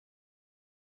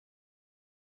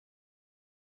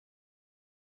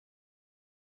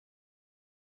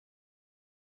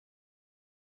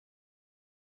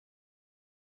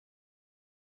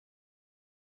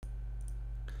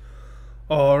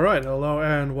Alright, hello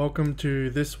and welcome to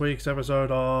this week's episode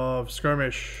of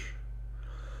Skirmish.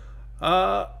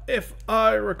 If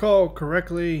I recall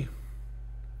correctly,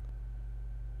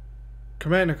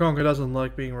 Command & Conquer doesn't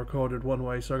like being recorded one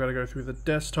way, so I gotta go through the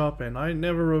desktop, and I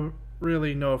never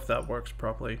really know if that works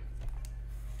properly.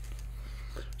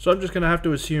 So I'm just gonna have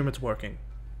to assume it's working,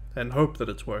 and hope that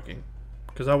it's working,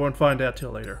 because I won't find out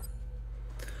till later.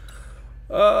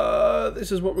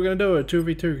 This is what we're gonna do, a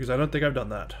 2v2, because I don't think I've done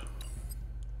that.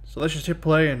 So let's just hit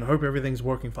play and hope everything's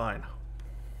working fine.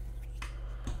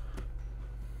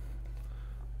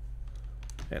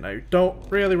 And I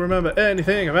don't really remember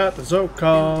anything about the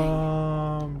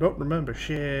Zocom. Don't remember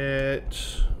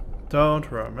shit.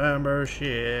 Don't remember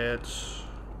shit.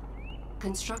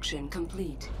 Construction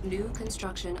complete. New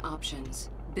construction options.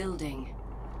 Building.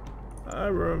 I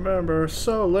remember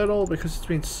so little because it's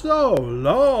been so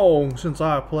long since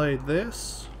I played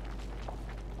this.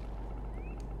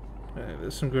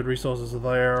 There's some good resources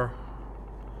there,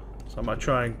 so I might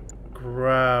try and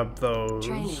grab those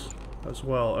as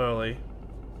well early.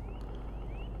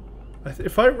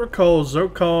 If I recall,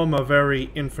 Zocom are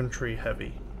very infantry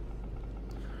heavy,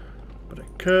 but I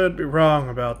could be wrong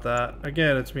about that.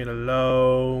 Again, it's been a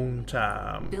long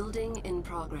time. Building in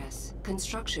progress.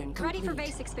 Construction complete. Ready for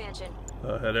base expansion.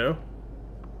 Hello?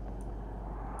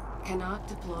 Cannot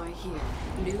deploy here.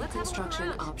 New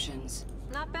construction options.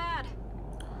 Not bad.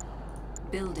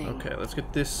 Building. Okay, let's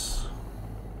get this.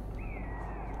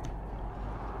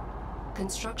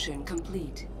 Construction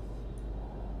complete.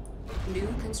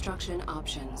 New construction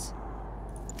options.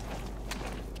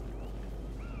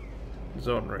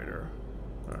 Zone Raider.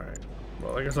 Alright.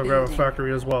 Well, I guess I'll grab a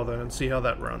factory as well then and see how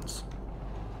that runs.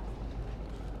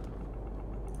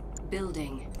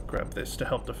 Building. Grab this to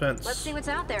help defense. Let's see what's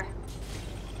out there.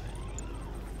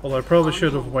 Although I probably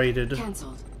should have waited.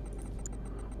 Cancelled.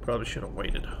 Probably should have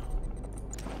waited.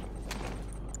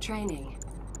 Training.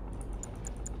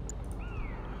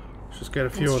 Let's just get a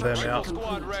few of them out.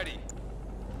 Squad ready.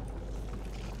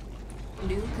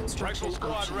 New construction Rifle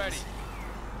squad options. ready.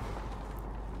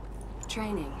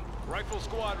 Training. Rifle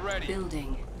squad ready.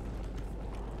 Building.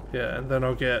 Yeah, and then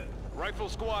I'll get Rifle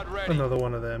squad ready. another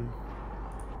one of them.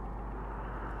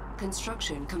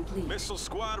 Construction complete. Missile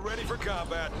squad ready for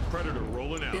combat. Predator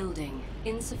rolling out. Building.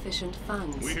 Insufficient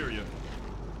funds. We hear you.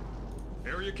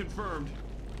 Area confirmed.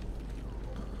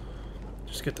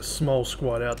 Just get the small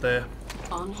squad out there.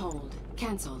 On hold.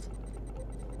 Cancelled.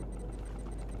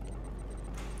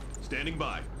 Standing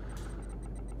by.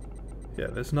 Yeah,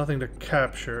 there's nothing to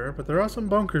capture, but there are some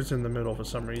bunkers in the middle for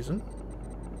some reason.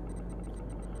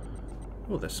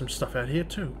 Oh, there's some stuff out here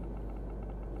too.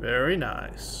 Very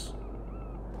nice.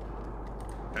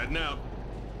 Heading out.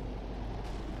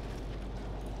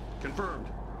 Confirmed.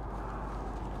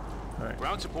 Alright.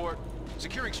 Ground support.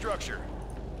 Securing structure.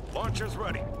 Launchers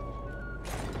ready.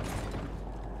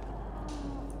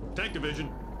 Tank division.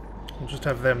 We'll just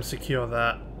have them secure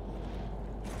that.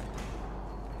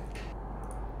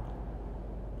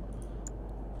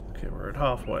 Okay, we're at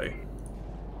halfway.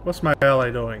 What's my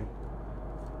ally doing?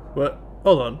 What?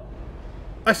 Hold on.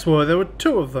 I swore there were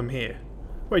two of them here.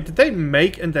 Wait, did they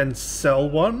make and then sell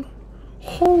one?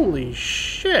 Holy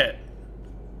shit!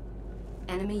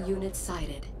 Enemy unit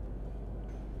sighted.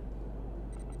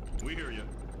 We hear you.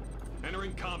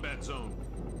 Entering combat zone.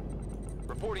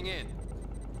 Reporting in.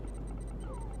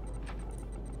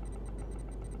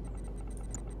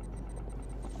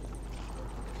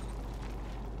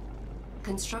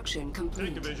 Construction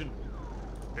complete. Tank division.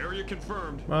 Area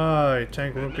confirmed. My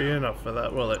tank won't be enough for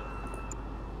that, will it?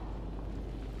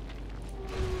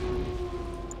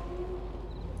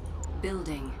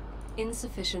 Building.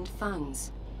 Insufficient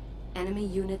funds. Enemy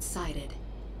unit sighted.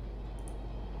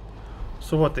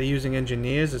 So what, they're using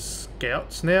engineers as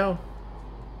scouts now?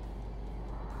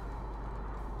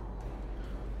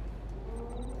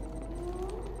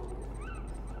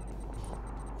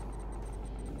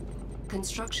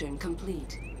 Construction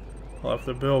complete. I'll have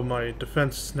to build my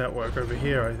defense network over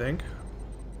here, I think.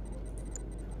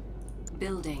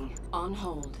 Building. On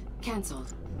hold.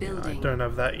 Cancelled. I Building. don't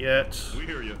have that yet. We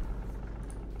hear you.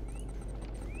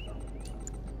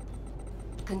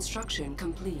 Construction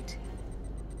complete.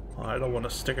 I don't want to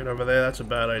stick it over there, that's a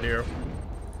bad idea.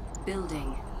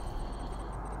 Building.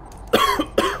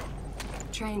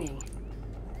 Training.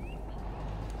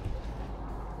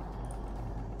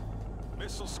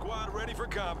 Missile squad ready for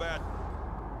combat.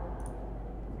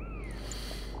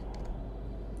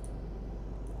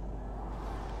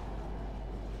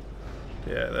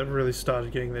 Yeah, they've really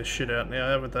started getting their shit out now,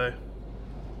 haven't they?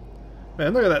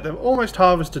 Man, look at that. They've almost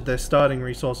harvested their starting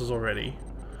resources already.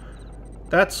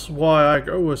 That's why I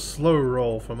go a slow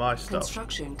roll for my stuff.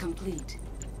 Construction complete.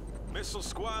 Missile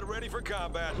squad ready for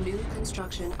combat. New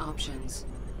construction options.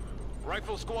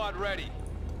 Rifle squad ready.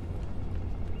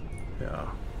 Yeah.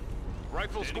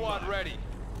 Rifle squad ready.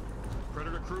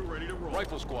 Predator crew ready to roll.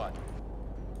 Rifle squad.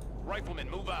 Riflemen,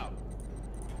 move out.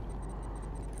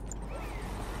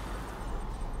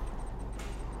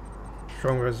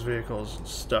 Strong res vehicles and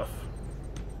stuff.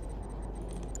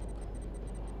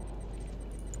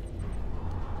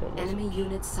 What was it? Enemy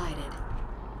unit sighted.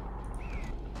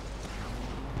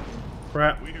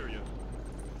 Crap. We hear you.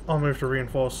 I'll move to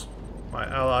reinforce my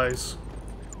allies.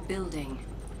 Building.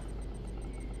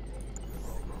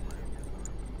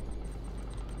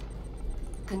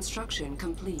 Construction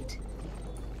complete.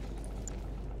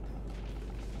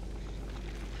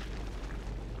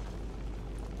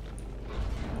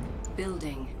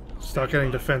 Building. Start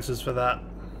getting defenses for that.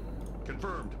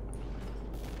 Confirmed.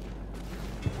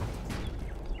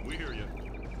 We hear you.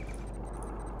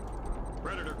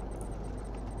 Predator.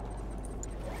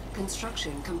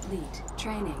 Construction complete.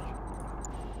 Training.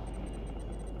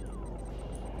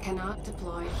 Cannot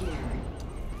deploy here.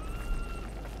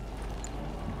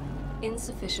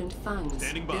 Insufficient funds.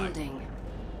 Standing by. Building.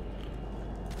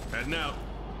 Heading out.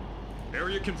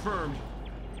 Area confirmed.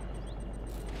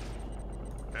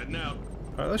 Heading out.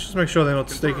 Alright, let's just make sure they're not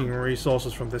Confirmed. staking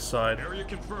resources from this side. Area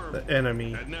confirmed. The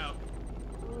enemy. Heading out.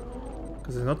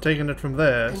 Because they're not taking it from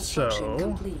there, Construction so...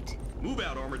 complete. Move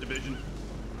out, Armor Division.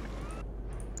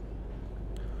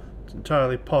 It's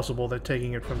entirely possible they're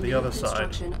taking it from the New other side.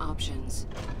 construction options.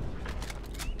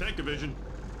 Tank Division.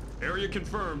 Area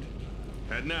confirmed.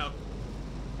 Heading out.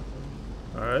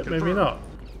 Alright, maybe Confirmed. not.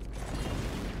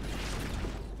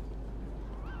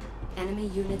 Enemy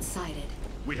unit sighted.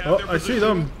 We have Oh, their I see position.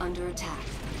 them. Under attack.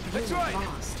 That's Unit right.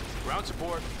 lost. Ground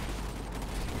support.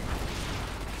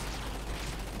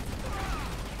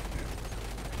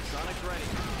 Sonic ready.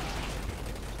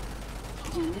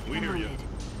 Unit We hear you. promoted.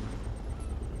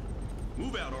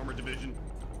 Move out, Armor Division.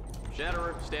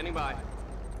 Shatterer, standing by.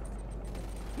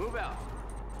 Move out.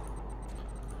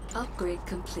 Upgrade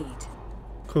complete.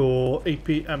 Cool.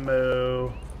 AP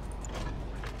ammo.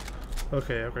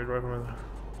 Okay, upgrade rifle.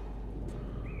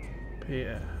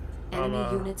 Yeah.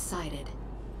 Enemy unit sighted.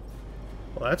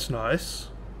 Well, that's nice.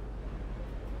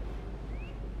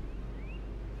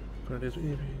 Grenades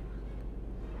with EP.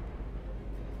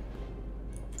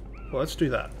 Well, let's do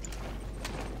that.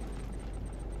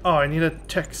 Oh, I need a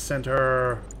tech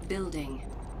center. Building.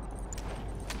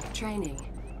 Training.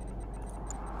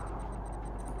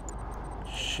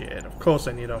 Shit, of course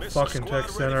I need a Missile fucking squad tech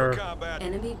ready center. for combat.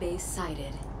 Enemy base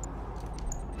sighted.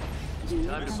 Unit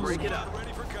Time to promoted. break it up.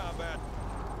 Ready for combat.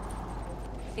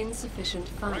 Insufficient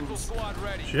Rifle funds. squad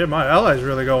ready. Shit, my allies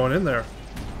really going in there.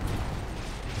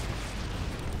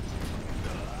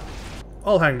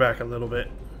 I'll hang back a little bit.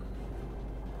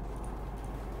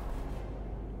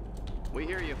 We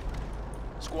hear you.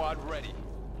 Squad ready.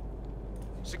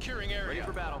 Securing area. Ready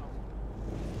for battle.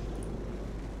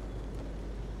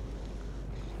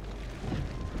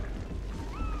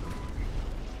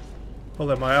 I'll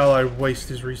let my ally waste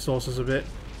his resources a bit.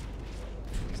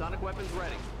 Sonic weapons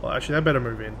ready. Well, actually, I better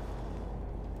move in.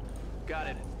 Got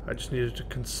it. I just needed to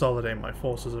consolidate my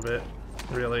forces a bit,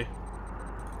 really.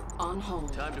 On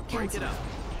hold. Time to break it Cancel. up.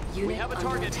 Unit We have a under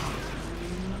target. attack.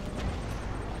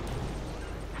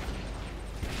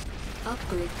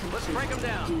 Upgrade complete. Let's break 'em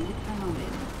down. Unit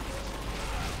promoted.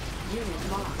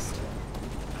 Unit lost.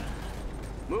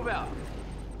 Move out.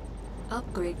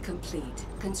 Upgrade complete.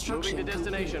 Construction Moving to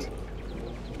destination. complete.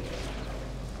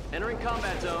 Entering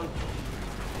combat zone.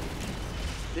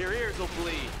 Their ears will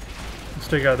bleed. Let's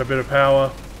take out a bit of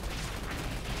power.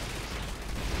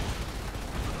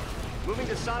 Moving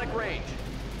to sonic range.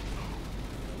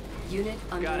 Unit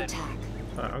under Got it. attack.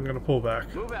 Alright, I'm gonna pull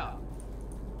back. Move out.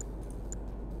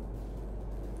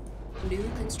 New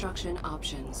construction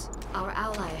options. Our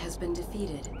ally has been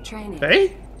defeated. Training.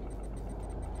 Hey?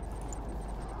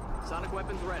 Sonic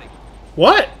weapons ready.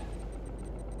 What?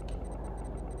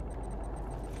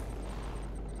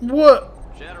 What?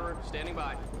 Shatterer, standing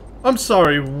by. I'm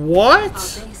sorry, what?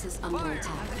 Our base is under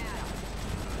attack.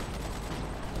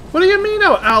 What do you mean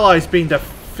our allies being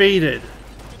defeated?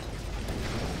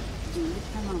 Unit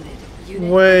promoted.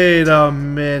 Unit Wait a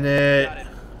minute. Got it.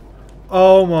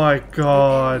 Oh my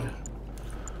god.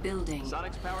 building.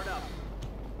 Sonic's powered up.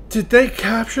 Did they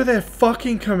capture their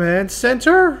fucking command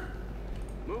center?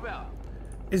 Move out.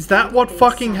 Is that what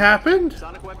fucking happened?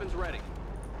 Sonic weapons ready.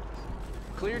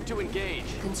 Cleared to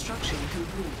engage. Construction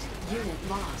complete. Unit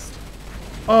lost.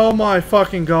 Oh my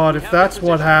fucking god, if that's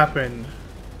what happened.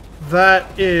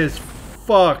 That is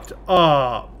fucked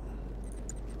up.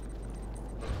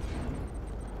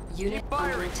 Unit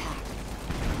under attack.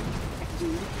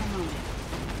 Unit promoted.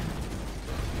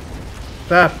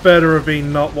 That better have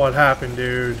been not what happened,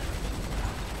 dude.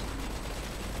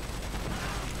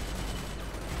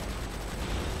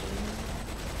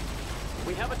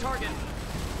 We have a target.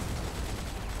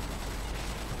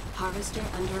 Harvester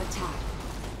under attack.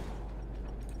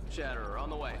 Shatterer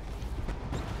on the way.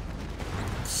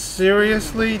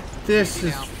 Seriously? This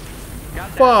is Got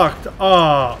that. fucked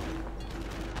up.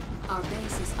 Our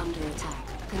base is under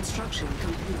attack. Construction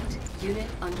complete. Unit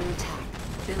under attack.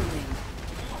 Building.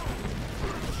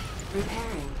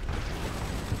 Repairing.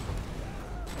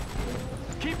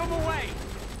 Keep them away.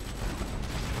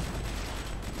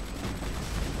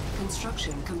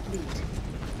 Construction complete.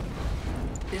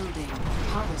 Building.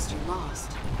 Harvester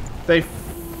lost. They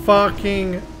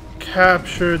fucking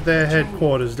captured their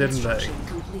headquarters, didn't they? Construction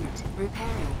complete.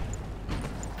 Repairing.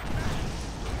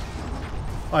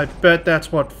 I bet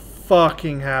that's what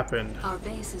fucking happened. Our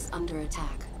base is under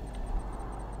attack.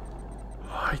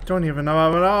 I don't even know I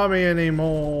have an army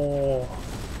anymore.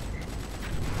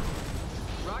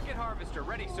 Rocket harvester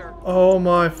ready, sir. Oh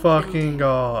my fucking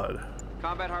god.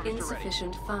 Combat harvester ready.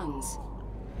 Insufficient funds.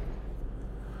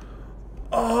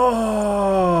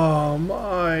 Oh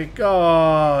my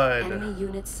god. Enemy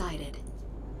unit sighted.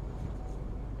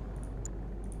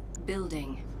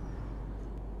 Building.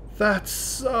 That's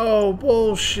so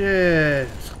bullshit.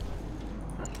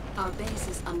 Our base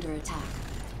is under attack.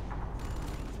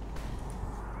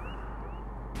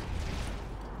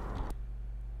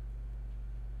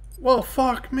 Well,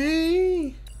 fuck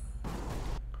me.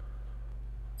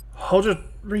 I'll just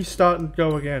restart and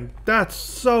go again. That's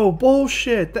so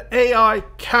bullshit. The AI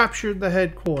captured the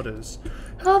headquarters.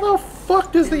 How the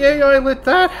fuck does the AI let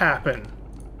that happen?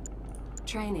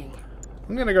 Training.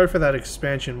 I'm gonna go for that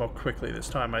expansion more quickly this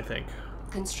time, I think.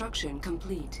 Construction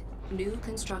complete. New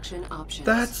construction options.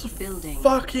 That's building.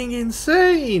 fucking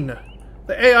insane.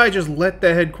 The AI just let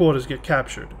their headquarters get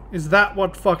captured. Is that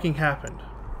what fucking happened?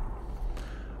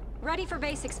 Ready for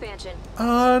base expansion.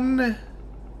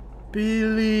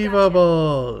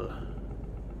 Unbelievable.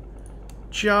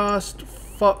 Just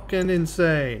fucking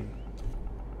insane.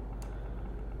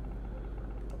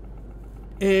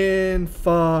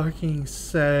 Fucking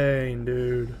insane,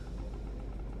 dude.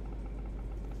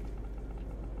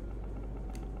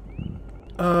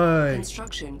 I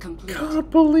Construction complete.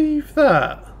 can't believe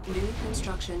that. New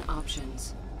construction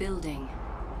options. Building.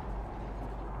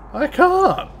 I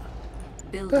can't.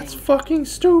 Building. That's fucking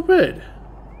stupid.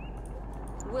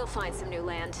 We'll find some new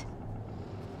land.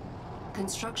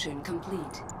 Construction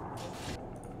complete.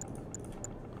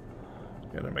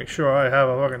 Gotta make sure I have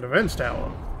a fucking defense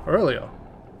tower earlier.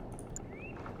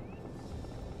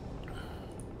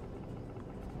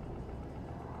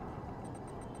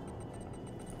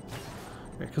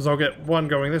 Because I'll get one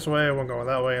going this way, one going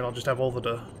that way, and I'll just have all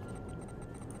the...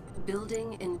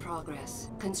 Building in progress.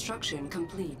 Construction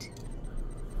complete.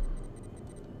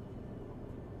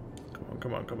 Come on,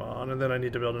 come on, come on. And then I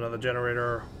need to build another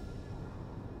generator.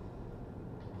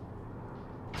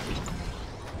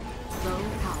 Low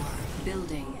power.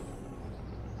 Building.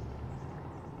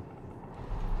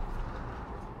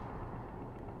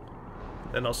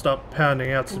 Then I'll stop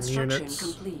pounding out some Construction units.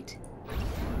 complete.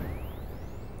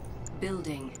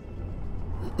 Building.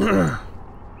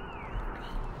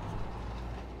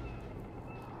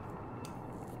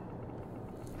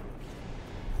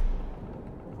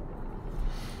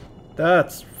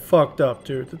 That's fucked up,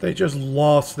 dude. That they just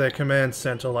lost their command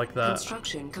center like that.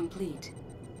 Construction complete.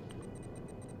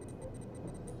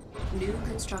 New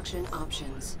construction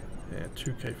options. Yeah,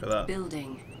 2K for that.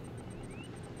 Building.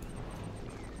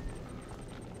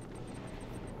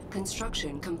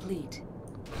 Construction complete.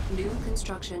 New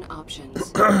construction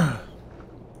options.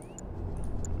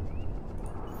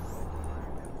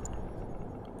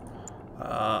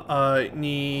 I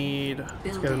need...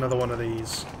 Let's get another one of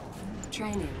these.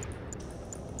 Training.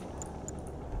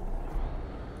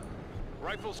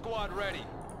 Rifle squad ready.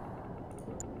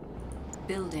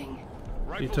 Building.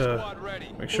 Rifle Need to squad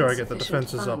ready. make sure I get the Insufficient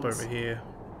defenses up funds. over here.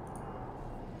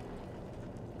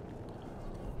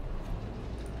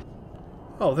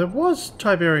 Oh, there was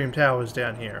Tiberium Towers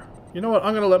down here. You know what?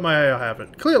 I'm gonna let my AI have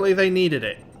it. Clearly, they needed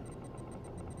it.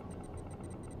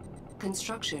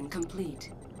 Construction complete.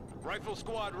 Rifle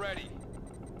squad ready.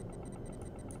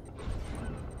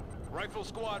 Rifle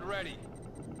squad ready.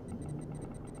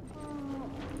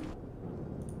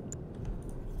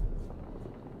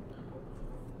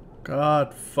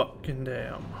 God fucking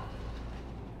damn.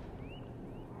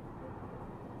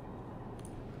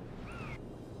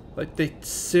 Like, they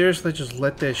seriously just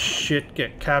let their shit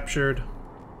get captured?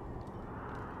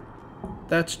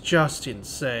 That's just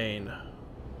insane.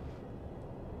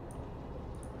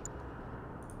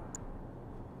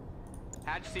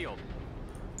 Hatch sealed.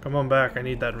 Come on back, I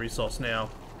need that resource now.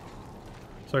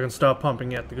 So I can start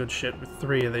pumping out the good shit with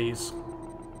 3 of these.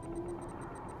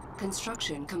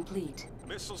 Construction complete.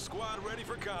 Missile squad ready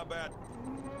for combat.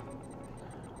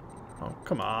 Oh,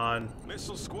 come on.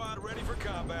 Missile squad ready for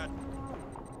combat.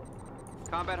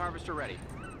 Combat harvester ready.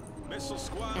 Missile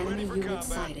squad Enemy ready for unit combat.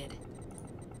 sighted.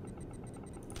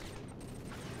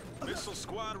 Missile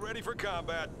squad ready for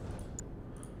combat.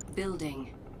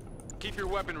 Building. Keep your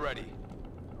weapon ready.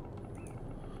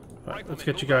 Alright, let's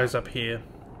get you guys up here.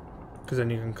 Because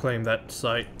then you can claim that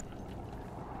site.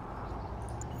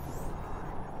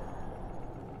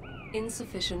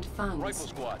 Insufficient funds. Rifle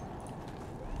squad.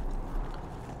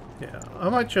 Yeah, I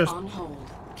might just On hold.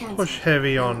 Cancel. push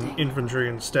heavy on Building. infantry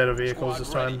instead of vehicles Squad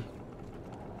this ready. time.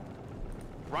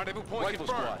 Rendezvous point Rifle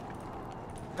confirmed.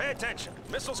 Squad. Pay attention.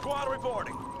 Missile squad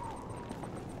reporting.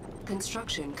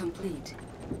 Construction complete.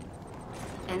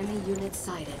 Enemy unit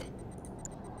sighted.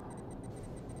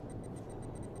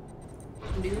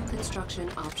 New construction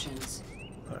options.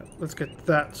 Alright, let's get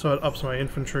that so it ups my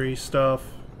infantry stuff.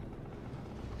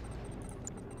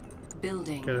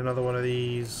 Building. Get another one of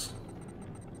these.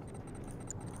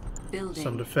 Building.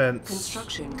 Some defense.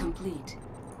 Construction complete.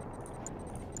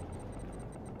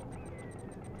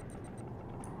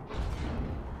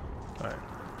 Alright.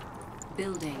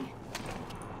 Building.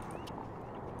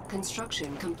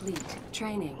 Construction complete.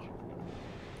 Training.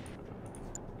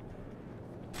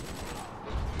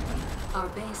 Our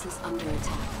base is under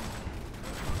attack.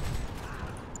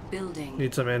 Building.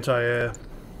 Need some anti-air.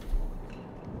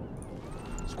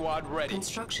 Squad ready.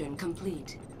 Construction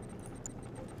complete.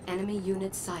 Enemy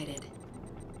unit sighted.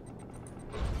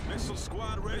 Missile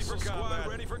squad ready for combat.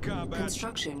 Ready for combat.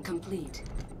 Construction complete.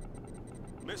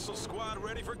 Missile squad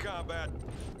ready for combat.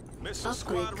 Missile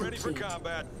Upgrade squad ready for complete.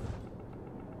 combat.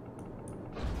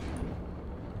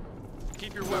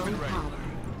 Keep your Low weapon ready. power.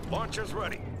 Launchers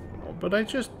ready. Oh, but I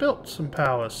just built some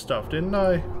power stuff, didn't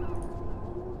I?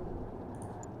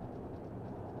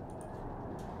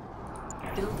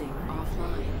 Building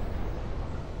offline.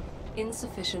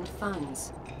 Insufficient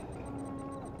funds.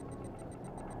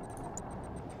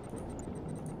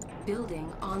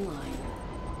 Building online.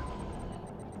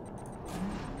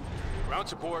 Ground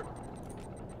support.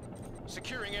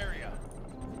 Securing area.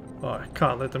 Oh, I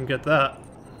can't let them get that.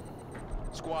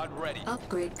 Squad ready.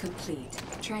 Upgrade complete.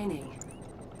 Training.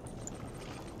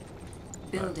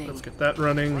 Building. Let's get that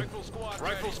running.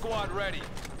 Rifle squad ready.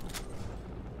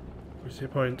 Where's the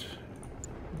point?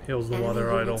 Heals them while Enemy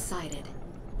they're unit idle. sighted.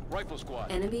 Rifle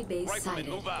squad. Enemy base Riflemen, sighted.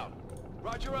 move out.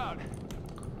 Roger out.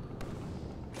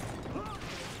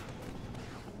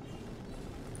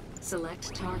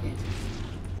 Select target.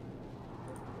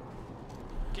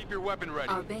 Keep your weapon ready.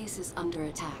 Our base is under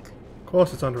attack. Of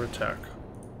course it's under attack.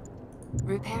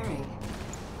 Repairing.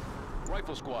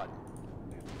 Rifle squad.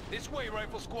 This way,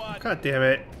 rifle squad. God damn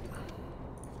it.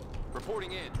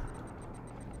 Reporting in.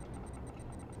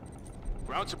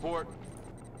 Ground support.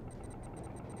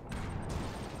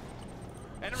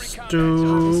 Entering combat.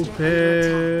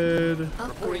 Stupid. Upgrade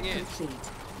Reporting in. complete.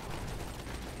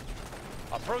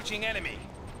 Approaching enemy.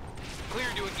 Clear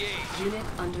to engage. Unit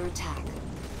under attack.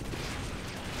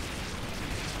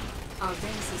 Our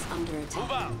base is under attack.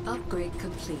 Move out. Upgrade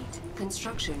complete.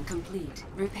 Construction complete.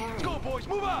 Repairing. Let's go, boys.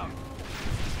 Move out.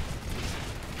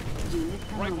 Unit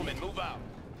promoted. Riflemen, move out.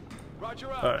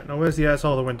 Roger out. Alright, now where's the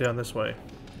asshole that went down this way?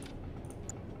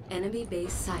 Enemy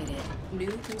base sighted.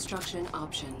 New construction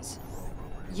options.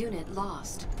 Unit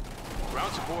lost.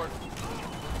 Ground support.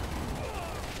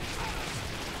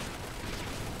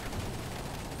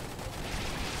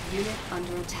 Unit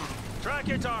under attack. Track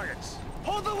your targets.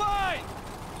 Hold the line.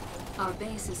 Our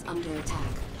base is under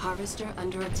attack. Harvester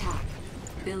under attack.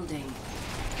 Building.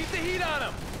 Keep the heat on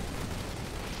them.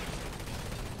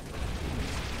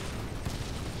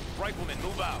 Riflemen,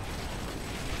 move out.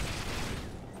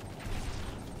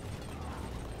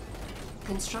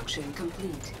 Construction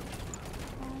complete.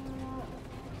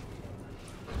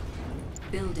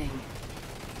 Building.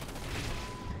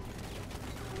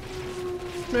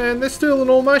 Man, they're stealing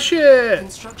all my shit!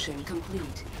 Construction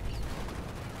complete.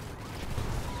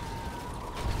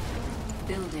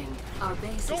 Building. Our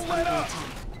base Don't is let under up.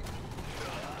 attack.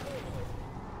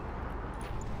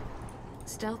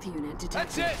 Stealth unit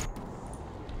That's detected. it.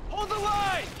 Hold the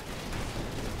line.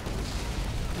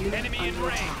 Unit Enemy in under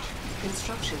range. attack.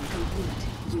 Construction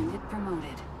complete. Unit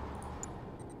promoted.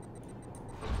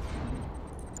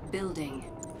 Building.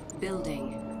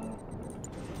 Building.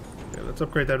 Okay, let's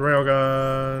upgrade that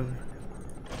railgun.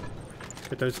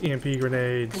 Get those EMP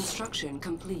grenades. Construction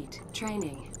complete.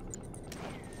 Training.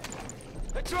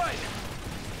 That's right!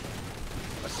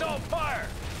 Assault fire!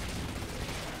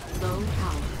 Low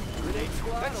power. Grenade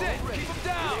squad That's it! Keep them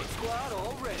down! Grenade squad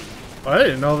all ready. I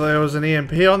didn't know there was an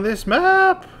EMP on this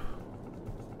map.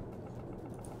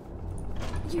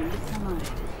 Unit promoted.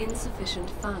 Insufficient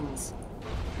funds.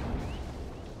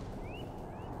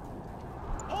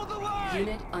 Hold the line!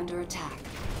 Unit under attack.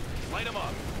 Light them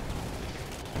up!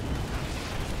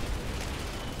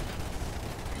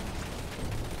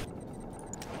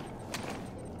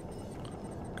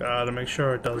 Gotta make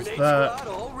sure it does Grenade that.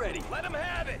 squad all ready. Let them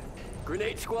have it!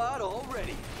 Grenade squad all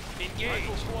ready. Engage!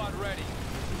 Rifle squad ready!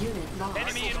 Unit lost.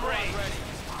 Enemy in range!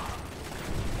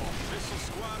 Missile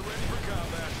squad ready for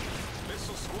combat!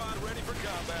 Missile squad ready for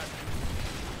combat!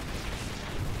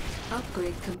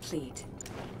 Upgrade complete.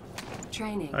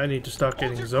 Training. I need to start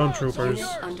getting zone troopers.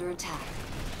 Unit under attack.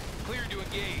 Clear to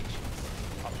engage.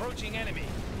 Approaching enemy.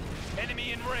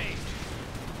 Enemy in range.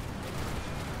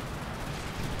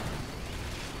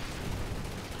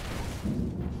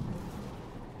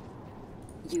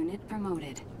 Unit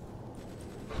promoted.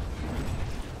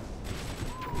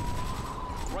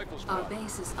 Rifle Our squad.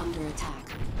 base is under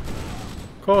attack.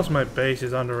 Of course my base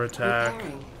is under attack.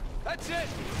 Repairing. That's it!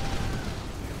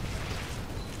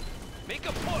 Make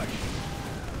a push!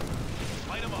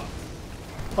 Light them up.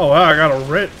 Oh wow, I got a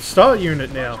red star unit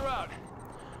Roger now. out.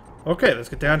 Okay, let's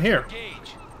get down here.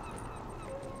 Engage.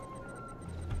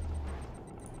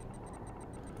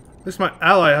 At least my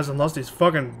ally hasn't lost his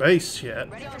fucking base yet.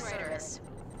 Ready for service.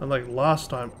 Unlike last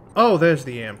time. Oh, there's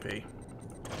the EMP.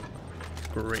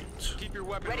 Great. Keep your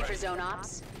weapon Ready ready. for zone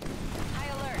ops. High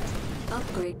alert.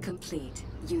 Upgrade complete.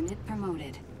 Unit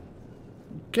promoted.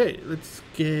 Okay, let's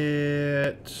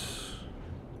get...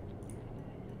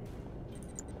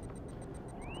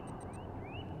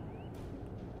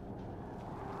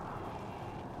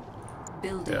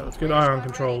 Building. Yeah, let's get ion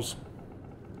controls.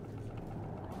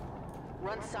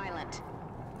 Run silent.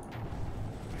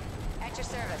 At your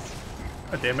service.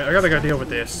 God damn it, I gotta go deal with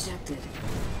this. Detected.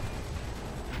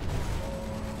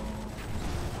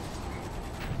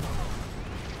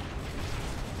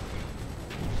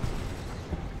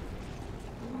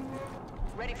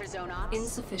 Ready for zone ops.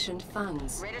 Insufficient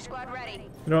funds. Raider squad ready.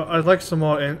 You know, I'd like some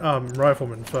more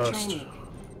riflemen first, Training.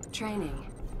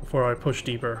 Training. before I push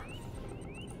deeper.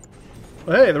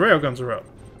 Oh, hey, the railguns are up.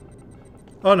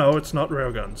 Oh no, it's not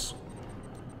railguns.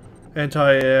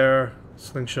 Anti-air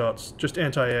slingshots. Just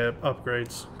anti-air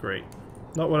upgrades. Great.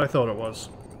 Not what I thought it was.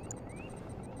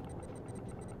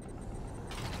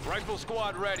 Rifle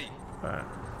squad ready. Alright.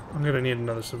 I'm gonna need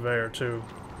another surveyor too.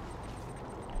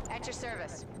 At your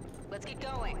service. Let's get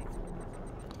going.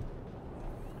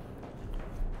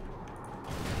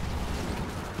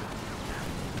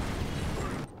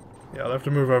 Yeah, I'll have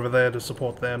to move over there to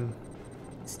support them.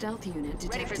 Stealth unit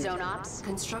detected. Ready for zone ops.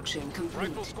 Construction complete.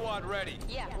 Rifle squad ready.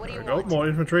 Yeah, what do There you we go. want? More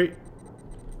infantry.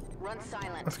 Run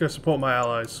silent. Let's go support my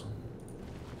allies.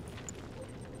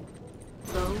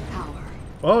 Low power.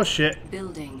 Oh shit.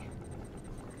 Building.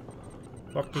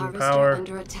 Fucking Harvester power.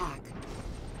 under attack.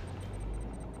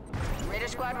 Raider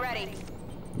squad ready.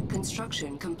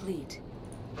 Construction complete.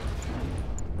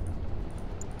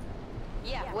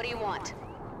 Yeah, what do you want?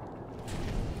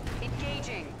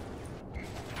 Engaging.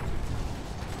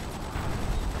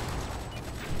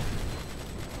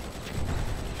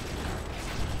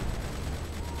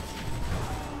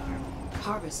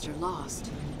 Harvester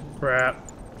lost. Crap.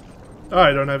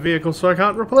 I don't have vehicles, so I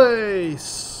can't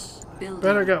replace. Building.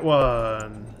 Better get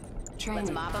one. Let's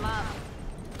Training. mop them up.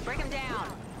 Break them down.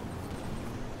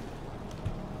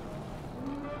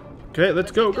 Okay,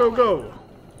 let's go, go, go.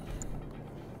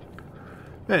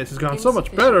 Man, this has gone so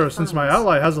much better since my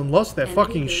ally hasn't lost their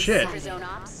fucking shit. For zone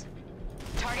ops.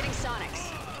 Targeting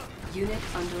Sonics. Unit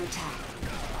under attack.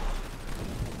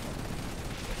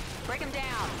 Break them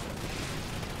down.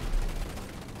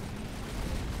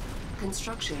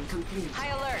 Construction complete. High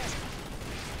alert.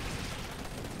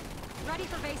 Ready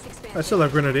for base expansion. I still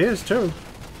have grenadiers too.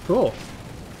 Cool.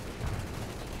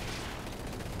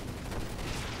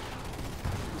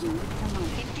 Unit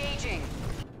promoted. Engaging.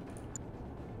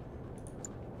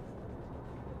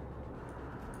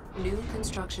 New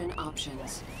construction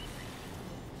options.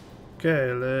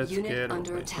 Okay, let's Unit get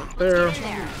under over attack. there. Get in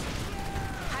there.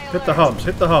 High Hit the alert. hubs,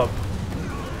 hit the hub.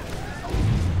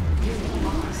 Unit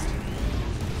lost.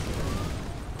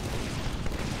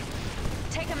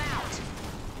 Take them out.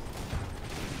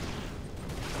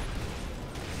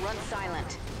 Run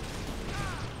silent.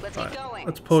 Let's Alright, get going.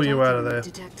 let's pull you Stealth out of unit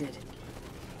there. Detected.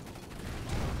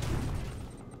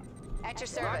 At your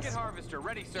service. Rocket harvester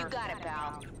ready, sir. You got it,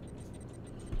 pal.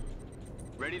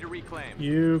 Ready to reclaim.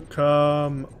 You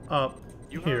come up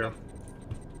You heard here. him.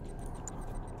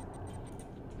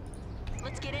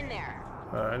 Let's get in there.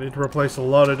 I need to replace a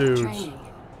lot of dudes. Training.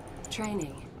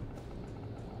 Training.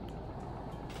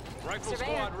 Rifle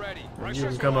Surveyor. squad ready. You Rifle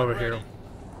can come squad over ready. here.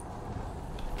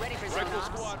 Ready for zone Rifle ops.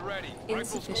 squad ready. Rifle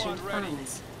Insufficient squad ready.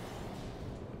 funds.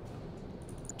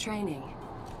 Training.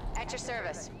 At your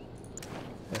service.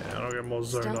 Yeah, I'll get more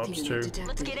zone Stealth ops unit too. detected.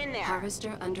 Let's get in there.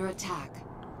 Harvester under attack.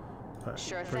 Alright,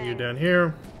 Sure bring you thing. down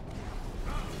here.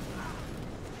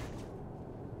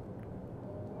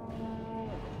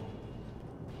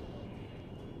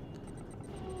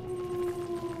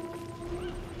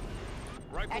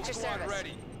 Rifle At your squad service.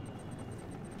 ready.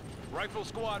 Rifle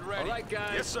squad ready. All right,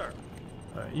 guys. Yes, sir.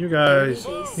 Alright, you guys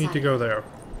Enemy need to base go there.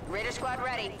 Raider squad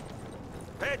ready.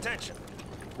 Pay attention.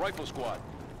 Rifle squad.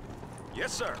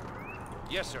 Yes, sir.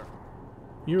 Yes, sir.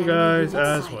 You Enemy guys unit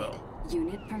as sighted. well.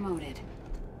 Unit promoted.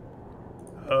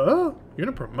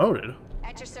 Unit promoted?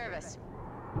 At your service.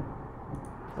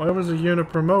 Why was a unit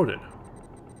promoted?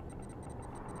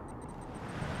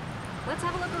 Let's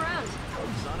have a look around.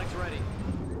 Sonic's ready.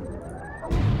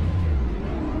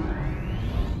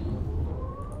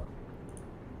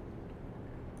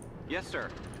 Yes, sir.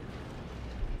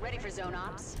 Ready for zone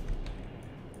ops.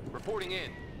 Reporting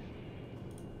in.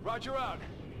 Roger out.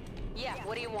 Yeah,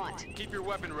 what do you want? Keep your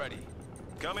weapon ready.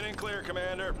 Coming in clear,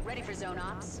 Commander. Ready for zone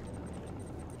ops.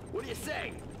 What do you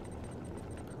say?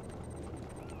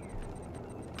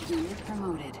 Unit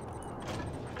promoted.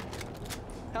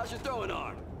 How's your throwing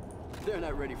arm? They're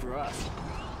not ready for us.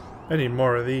 I need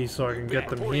more of these so I can get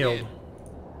them Reporting healed. in.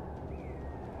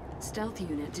 Stealth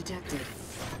unit detected.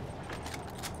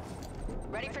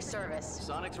 Ready for service.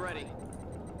 Sonic's ready.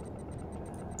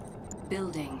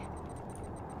 Building.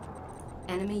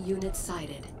 Enemy unit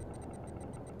sighted.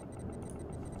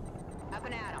 Up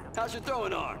and at 'em. How's your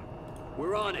throwing arm?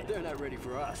 We're on it. They're not ready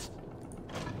for us.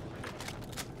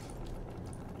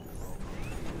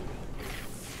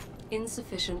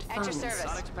 Insufficient At your funds. service.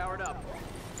 Sonic's powered up.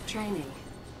 Training.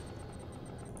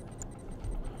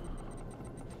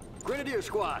 Grenadier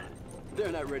squad.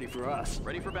 They're not ready for us.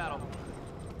 Ready for battle.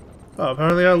 Oh,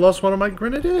 apparently I lost one of my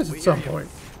grenadiers at We some hear you.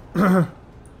 point.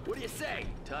 What do you say?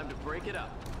 Time to break it up.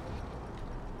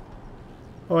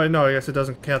 Oh, wait, no, I guess it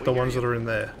doesn't count the We hear ones you. that are in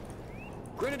there.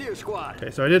 Grenadier squad.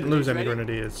 Okay, so I didn't lose any Ready?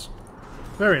 grenadiers.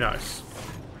 Very nice.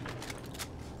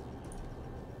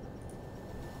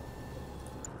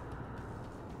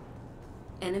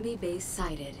 Enemy base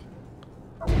sighted.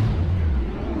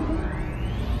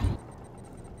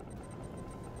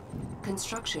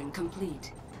 Construction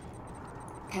complete.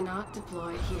 Cannot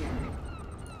deploy here.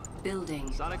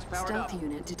 Building. Sonic's powered Stealth up.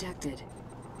 unit detected.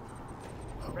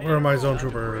 Where are my zone Time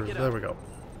to break troopers? it There up. we go.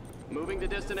 Moving to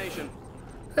destination.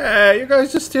 Hey, you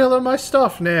guys are stealing my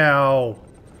stuff now!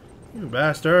 You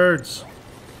bastards!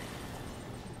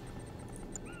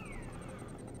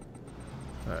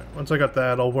 Alright, once I got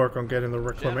that, I'll work on getting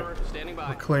the Jammer, standing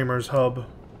by. Reclaimer's hub.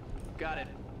 Got it.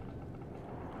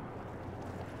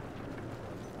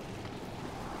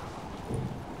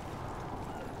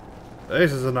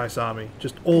 This is a nice army.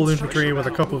 Just all infantry with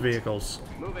a couple vehicles.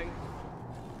 Moving.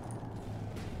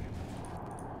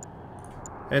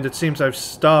 And it seems I've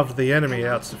starved the enemy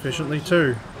out sufficiently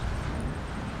too.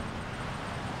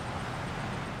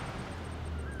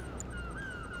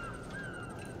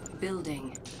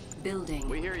 Building. Building.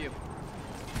 We hear you.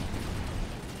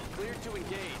 Cleared to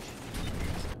engage.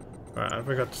 Alright, I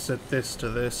forgot to set this to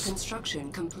this.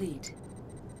 Construction complete.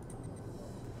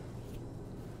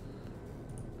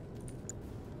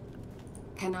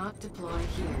 Cannot deploy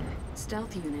here.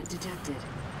 Stealth unit detected.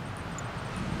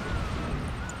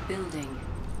 Building.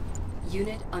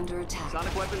 Unit under attack.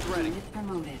 Sonic weapons ready. Unit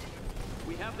promoted.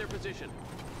 We have their position.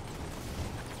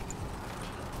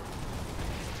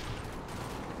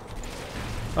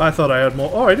 I thought I had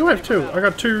more. Oh, I do have two. I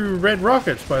got 2 red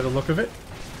rockets by the look of it.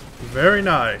 Very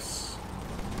nice.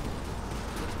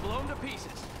 Let's blow them to pieces.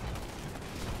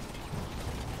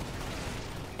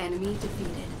 Enemy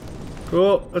defeated.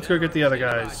 Cool. Let's go get the other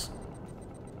guys.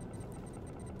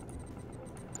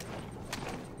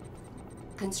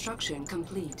 Construction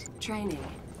complete. Training.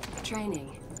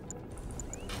 Training.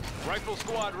 Rifle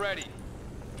squad ready.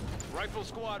 Rifle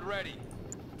squad ready.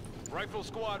 Rifle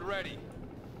squad ready.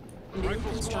 New Rifle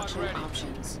squad construction ready.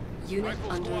 options. Unit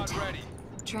Rifle under squad attack. ready.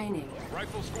 Training.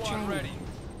 Rifle squad Training. ready.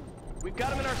 We've got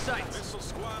them in our sights. Missile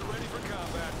squad ready for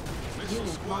combat. Missile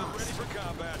Unit squad lost. ready for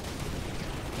combat.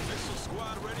 Missile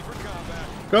squad ready for combat.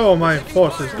 Go, my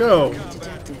forces, go! Unit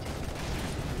detected.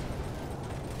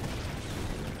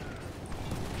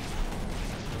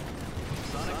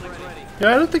 Sonic's ready.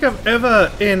 Yeah, I don't think I've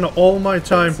ever, in all my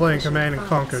time playing Command &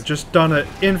 Conquer, just done an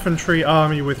infantry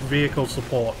army with vehicle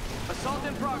support. Assault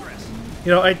in progress. You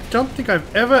know, I don't think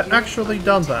I've ever actually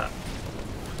done that.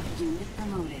 Unit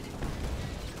promoted.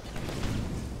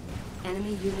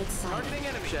 Enemy unit sighted. Targeting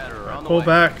enemy. Shatterer on the Pull way.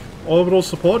 back. Orbital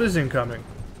support is incoming.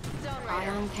 Zone radar.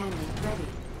 Ion cannon ready.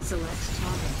 Select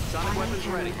target. Sonic Ion weapons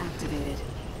cannon ready. activated.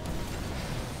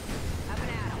 Up and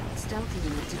at 'em. Stealthy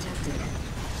unit detected.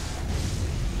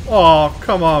 Oh,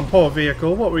 come on, poor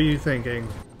vehicle. What were you thinking?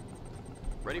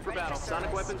 Ready for Ready battle. for Sonic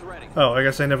service. weapons ready. Oh, I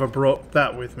guess I never brought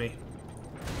that with me.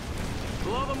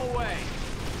 Blow them away.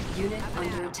 Unit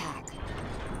under attack.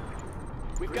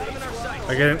 We've got them in our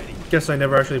sights. Guess I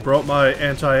never actually brought my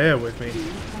anti-air with me.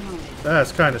 Unit promoted.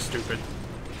 That's kind of stupid.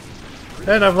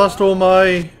 And I've lost all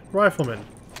my riflemen.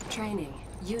 Training.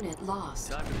 Unit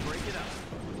lost. Time to break it up.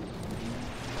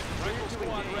 Rifle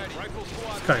squad ready. Rifle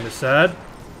squad Kind of sad.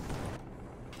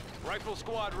 Rifle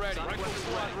squad ready. Sonic Rifle weapons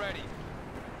squad ready.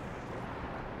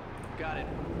 Got it.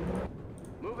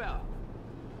 Move out.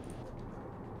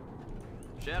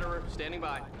 Shatterer, standing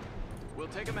by. We'll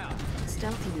take him out.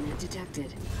 Stealthy unit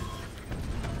detected.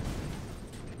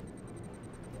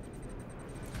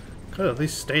 Could at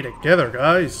least stay together,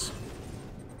 guys.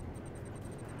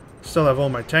 Still have all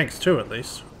my tanks too, at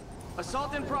least.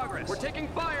 Assault in progress. We're taking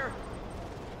fire.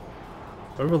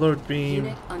 Overload beam.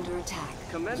 Unit under attack.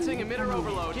 Commencing Unit emitter promoted.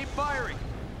 overload. Keep firing.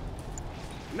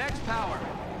 Max power.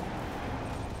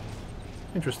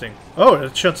 Interesting. Oh,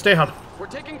 it shuts down. We're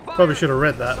taking fire. Probably should have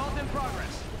read that. Assault in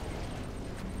progress.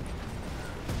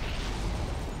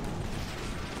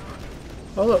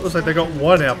 Oh, look, looks like they got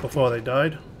one out before they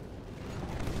died.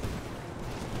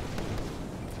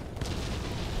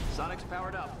 Sonic's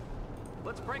powered up.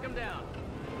 Let's break them down.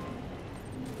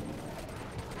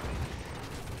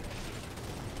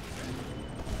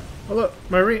 Oh, look,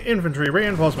 my infantry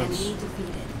reinforcements. Enemy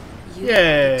defeated. Unit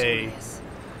Yay. victorious.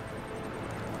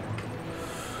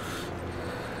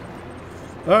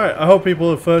 Alright, I hope people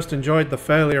have first enjoyed the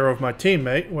failure of my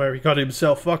teammate, where he got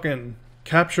himself fucking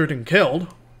captured and killed.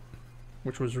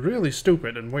 Which was really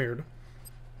stupid and weird.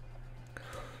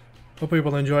 Hope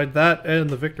people enjoyed that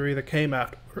and the victory that came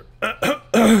after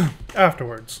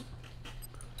afterwards.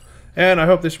 And I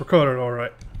hope this recorded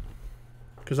alright.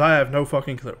 Because I have no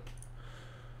fucking clue.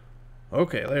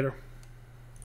 Okay, later.